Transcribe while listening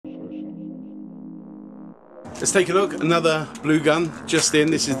Let's take a look. Another blue gun just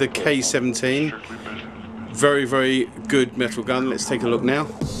in. This is the K17. Very, very good metal gun. Let's take a look now.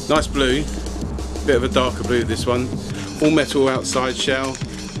 Nice blue. Bit of a darker blue, this one. All metal outside shell,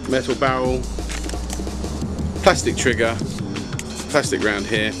 metal barrel, plastic trigger, plastic round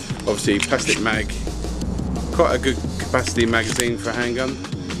here. Obviously plastic mag. Quite a good capacity magazine for a handgun.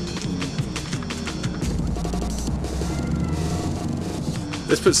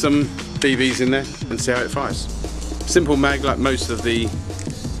 Let's put some BBs in there and see how it fires. Simple mag like most of the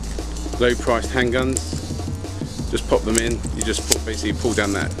low priced handguns. Just pop them in. You just basically pull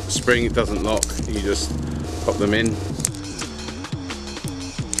down that spring, it doesn't lock. You just pop them in.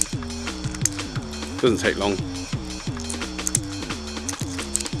 Doesn't take long.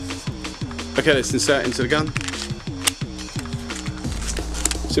 Okay, let's insert into the gun.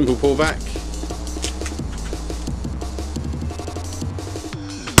 Simple pullback.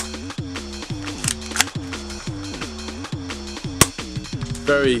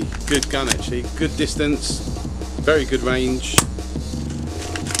 Very good gun actually, good distance, very good range.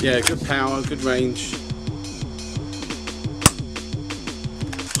 Yeah, good power, good range.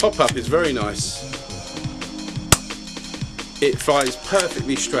 Pop up is very nice. It flies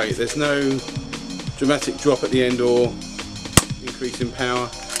perfectly straight, there's no dramatic drop at the end or increase in power.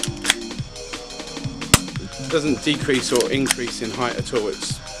 It doesn't decrease or increase in height at all,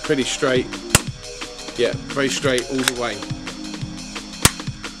 it's pretty straight. Yeah, very straight all the way.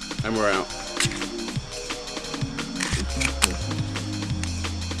 And we're out.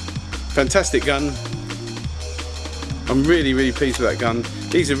 Fantastic gun. I'm really, really pleased with that gun.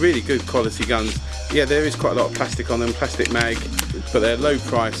 These are really good quality guns. Yeah, there is quite a lot of plastic on them, plastic mag, but they're low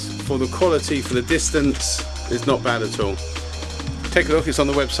price. For the quality, for the distance, it's not bad at all. Take a look, it's on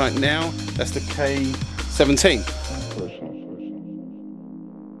the website now. That's the K17.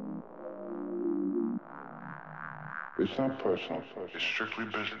 It's not personal, it's strictly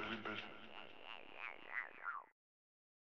business.